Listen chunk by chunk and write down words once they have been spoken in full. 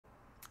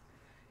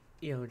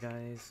Yo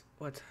guys,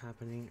 what's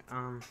happening?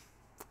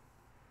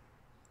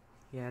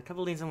 Yeah, a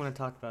couple things I want to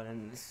talk about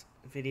in this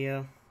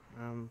video.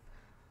 Um,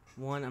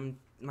 One,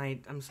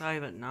 I'm sorry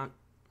about not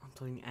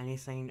uploading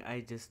anything.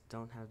 I just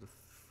don't have the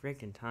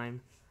freaking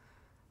time,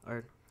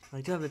 or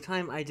I do have the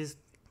time. I just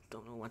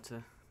don't know what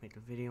to make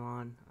a video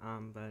on.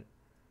 But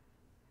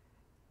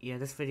yeah,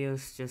 this video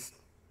is just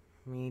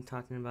me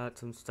talking about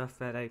some stuff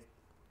that I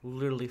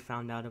literally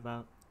found out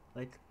about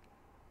like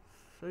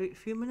a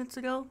few minutes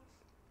ago,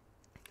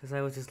 because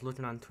I was just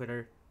looking on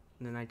Twitter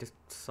and then I just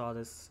saw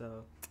this.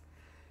 So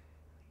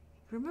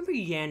remember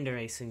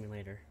Yandere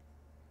Simulator?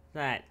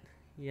 That,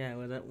 yeah,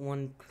 where that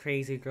one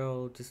crazy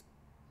girl just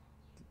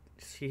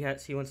she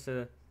wants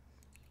to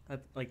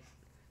like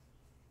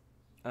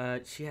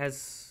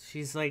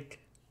she's like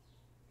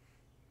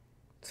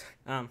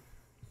um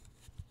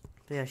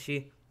yeah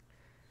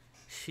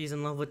she's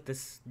in love with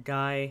this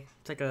guy.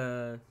 It's like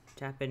a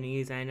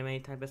Japanese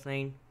anime type of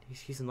thing.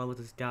 She's in love with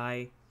this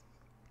guy,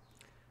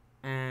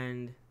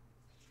 and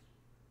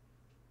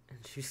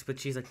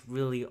she's like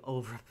really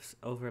over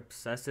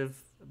obsessive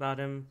about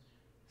him,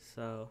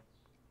 so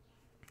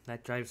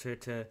that drives her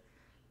to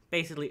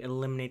basically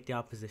eliminate the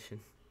opposition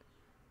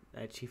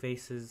that she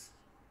faces.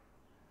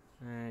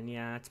 And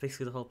yeah, that's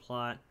basically the whole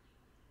plot.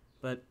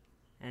 But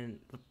and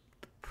the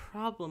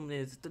problem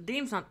is the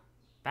game's not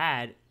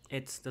bad.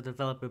 It's the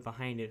developer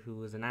behind it who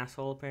was an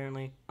asshole.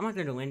 Apparently, I'm not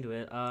gonna go into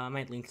it. I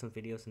might link some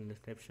videos in the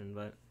description.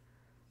 But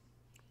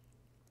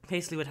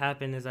basically, what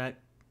happened is that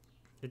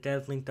the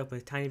dev linked up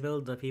with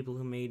TinyBuild, the people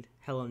who made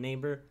Hello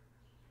Neighbor,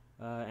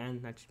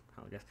 and that's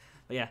how I guess.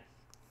 But yeah,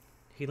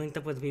 he linked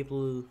up with the people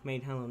who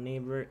made Hello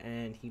Neighbor,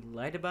 and he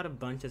lied about a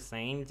bunch of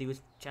things. He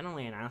was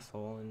generally an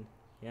asshole, and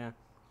yeah.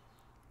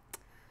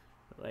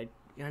 Like,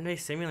 Yandere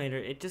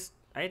Simulator,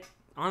 I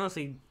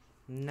honestly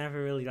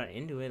never really got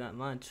into it that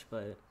much,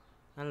 but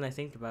now that I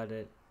think about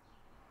it,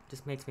 it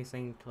just makes me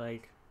think,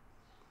 like,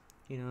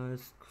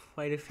 there's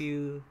quite a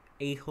few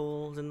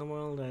a-holes in the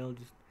world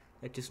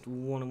that just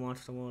want to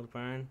watch the world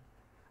burn.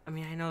 I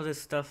mean, I know there's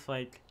stuff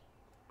like,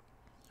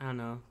 I don't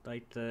know,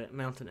 like the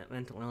mental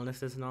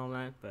illnesses and all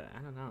that, but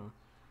I don't know.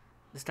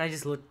 This guy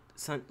just looked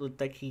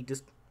like he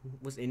just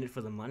was in it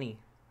for the money.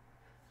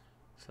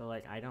 So,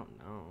 like, I don't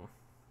know.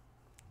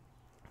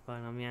 But,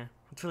 yeah,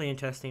 it's really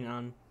interesting.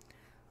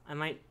 I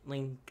might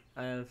link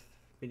a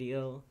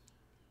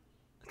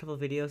couple of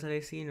videos that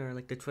I've seen, or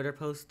like the Twitter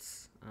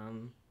posts.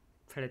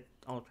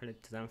 All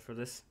credit to them for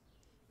this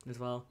as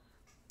well.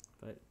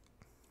 But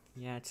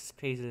yeah, it's just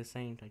crazy to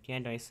think, like,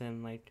 Yandere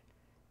Sim, like,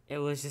 it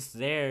was just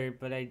there,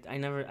 but I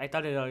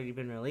thought it had already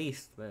been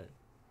released, but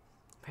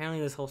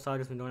apparently this whole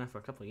saga's been going on for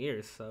a couple of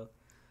years, so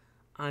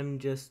I'm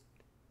just,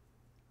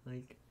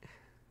 like,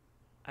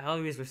 I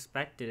always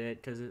respected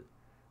it, because it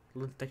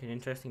looked like an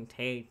interesting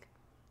take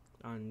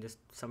on just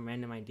some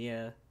random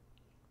idea,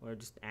 or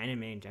just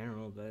anime in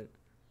general, but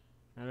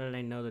now that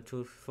I know the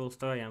full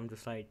story, I'm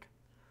just like,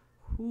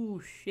 oh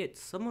shit,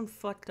 someone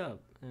fucked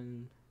up,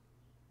 and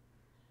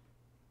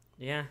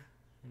yeah,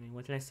 I mean,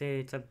 what can I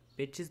say? It's a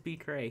bitches be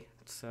cray.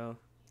 So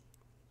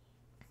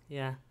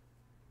yeah,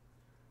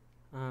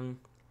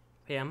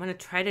 yeah, I'm gonna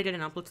try to get an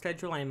upload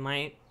schedule. I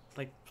might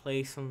like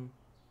play some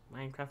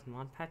Minecraft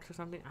mod packs or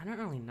something. I don't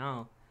really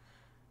know,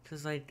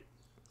 cause like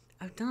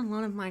I've done a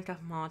lot of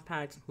Minecraft mod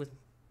packs with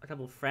a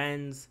couple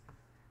friends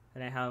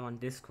that I have on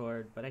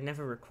Discord, but I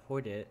never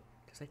record it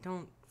because I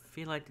don't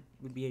feel like it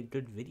would be a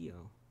good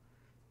video.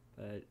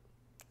 But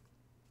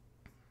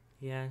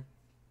yeah,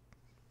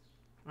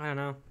 I don't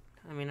know.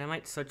 I mean, I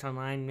might search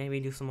online,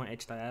 maybe do some more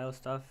itch.io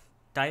stuff.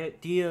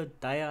 Dia,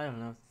 I don't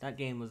know. That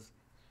game was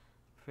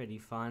pretty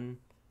fun,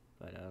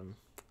 but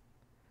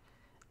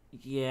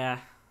yeah.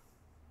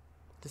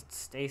 Just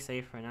stay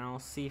safe for now.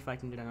 See if I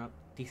can get a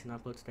decent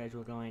upload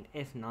schedule going.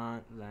 If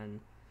not, then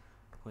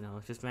who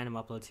knows? Just random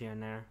uploads here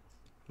and there.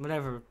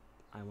 Whatever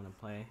I want to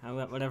play.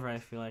 Whatever I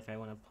feel like I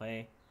want to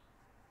play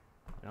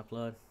and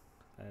upload.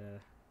 But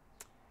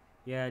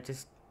yeah,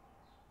 just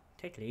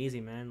take it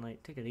easy, man.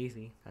 Like, take it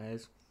easy,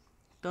 guys.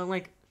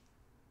 Don't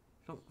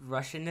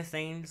rush into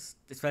things,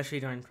 especially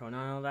during Corona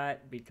and all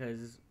that,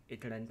 because it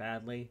could end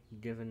badly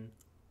given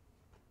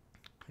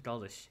like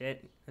all the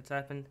shit that's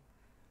happened.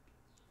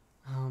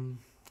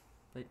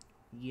 But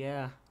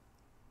yeah,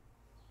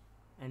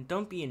 and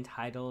don't be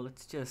entitled.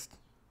 It's just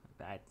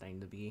a bad thing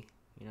to be,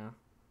 you know.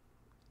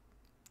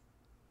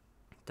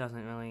 It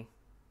doesn't really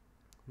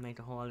make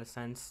a whole lot of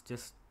sense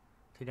just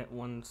to get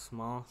one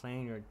small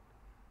thing, or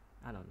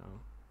I don't know.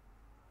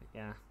 But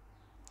yeah,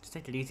 just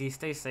take it easy,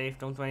 stay safe,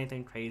 don't do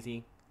anything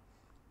crazy.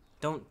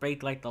 Don't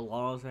break like the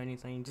laws or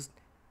anything. Just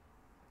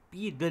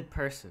be a good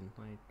person.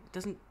 Like, it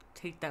doesn't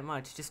take that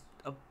much. Just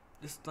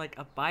like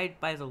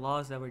abide by the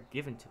laws that were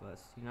given to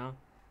us, you know?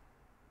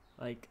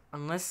 Like,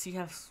 unless you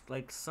have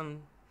like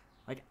some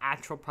like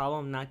actual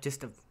problem, not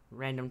just a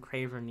random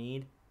crave or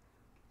need,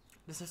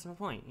 this is no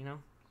point, you know?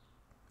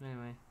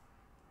 Anyway,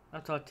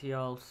 I'll talk to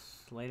y'all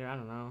later. I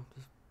don't know.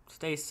 Just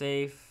stay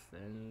safe,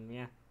 and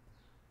yeah,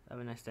 have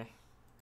a nice day.